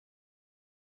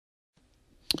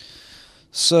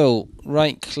So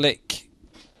right click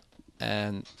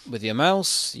and with your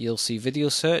mouse you'll see video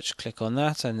search, click on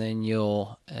that, and then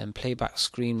your playback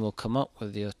screen will come up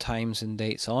with your times and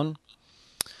dates on.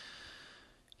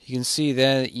 You can see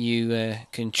there that you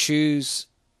can choose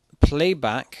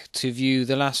playback to view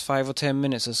the last 5 or 10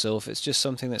 minutes or so. If it's just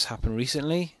something that's happened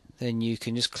recently, then you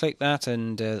can just click that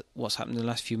and what's happened in the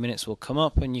last few minutes will come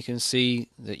up, and you can see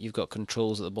that you've got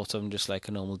controls at the bottom just like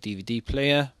a normal DVD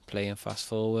player, play and fast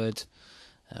forward,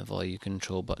 volume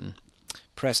control button.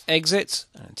 Press exit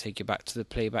and it'll take you back to the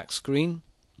playback screen.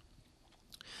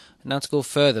 Now to go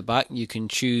further back, you can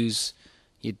choose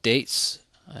your dates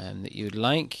that you'd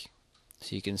like.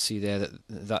 So you can see there that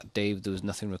that day there was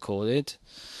nothing recorded.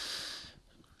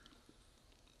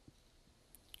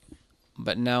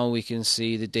 But now we can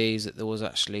see the days that there was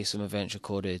actually some events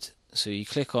recorded. So you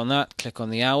click on that, click on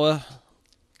the hour,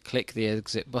 click the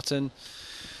exit button,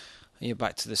 and you're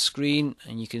back to the screen,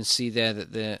 and you can see there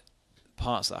that the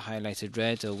parts that are highlighted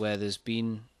red are where there's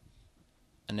been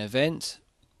an event.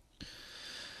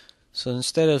 So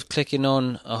instead of clicking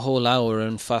on a whole hour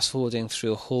and fast forwarding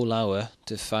through a whole hour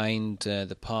to find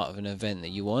the part of an event that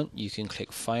you want, you can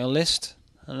click File List,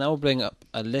 and that will bring up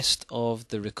a list of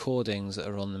the recordings that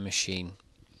are on the machine.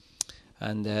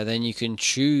 And then you can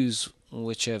choose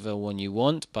whichever one you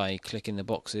want by clicking the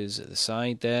boxes at the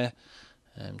side there.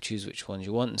 Choose which ones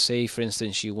you want, and say for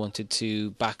instance you wanted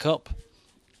to back up,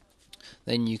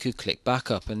 then you could click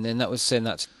Backup, and then that would send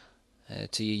that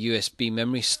to your USB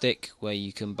memory stick where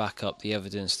you can back up the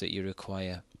evidence that you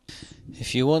require.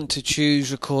 If you want to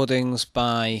choose recordings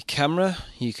by camera,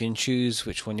 you can choose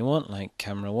which one you want, like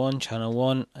camera 1, channel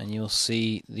 1, and you'll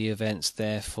see the events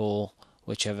there for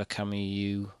whichever camera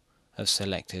you have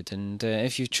selected. And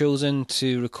if you've chosen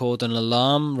to record an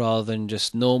alarm rather than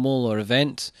just normal or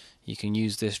event, you can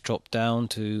use this drop down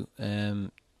to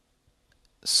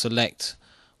select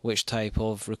which type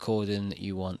of recording that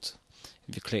you want.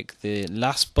 If you click the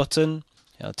last button,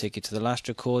 it'll take you to the last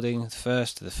recording, the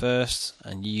first to the first,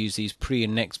 and you use these pre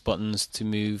and next buttons to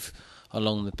move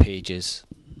along the pages.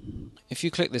 If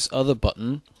you click this other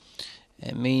button,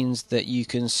 it means that you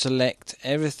can select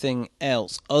everything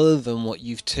else other than what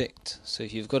you've ticked. So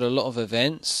if you've got a lot of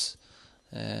events,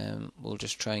 we'll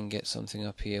just try and get something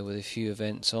up here with a few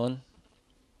events on.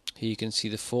 Here you can see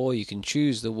the 4, you can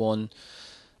choose the one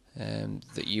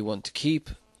that you want to keep,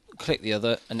 click the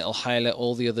other, and it'll highlight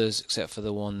all the others except for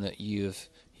the one that you've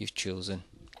chosen.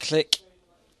 Click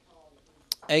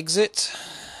exit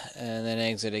and then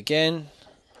exit again,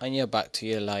 and you're back to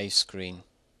your live screen.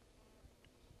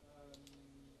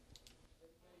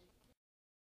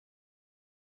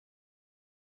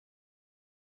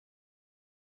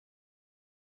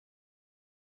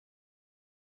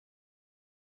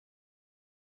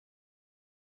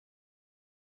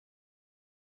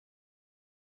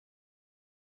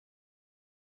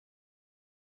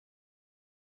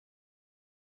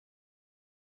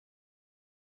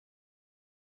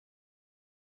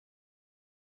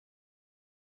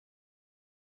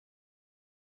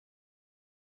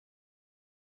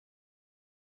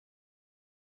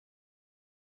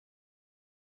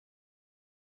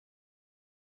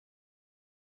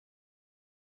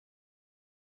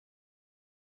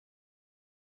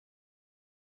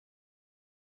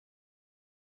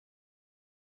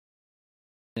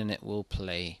 And it will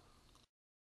play.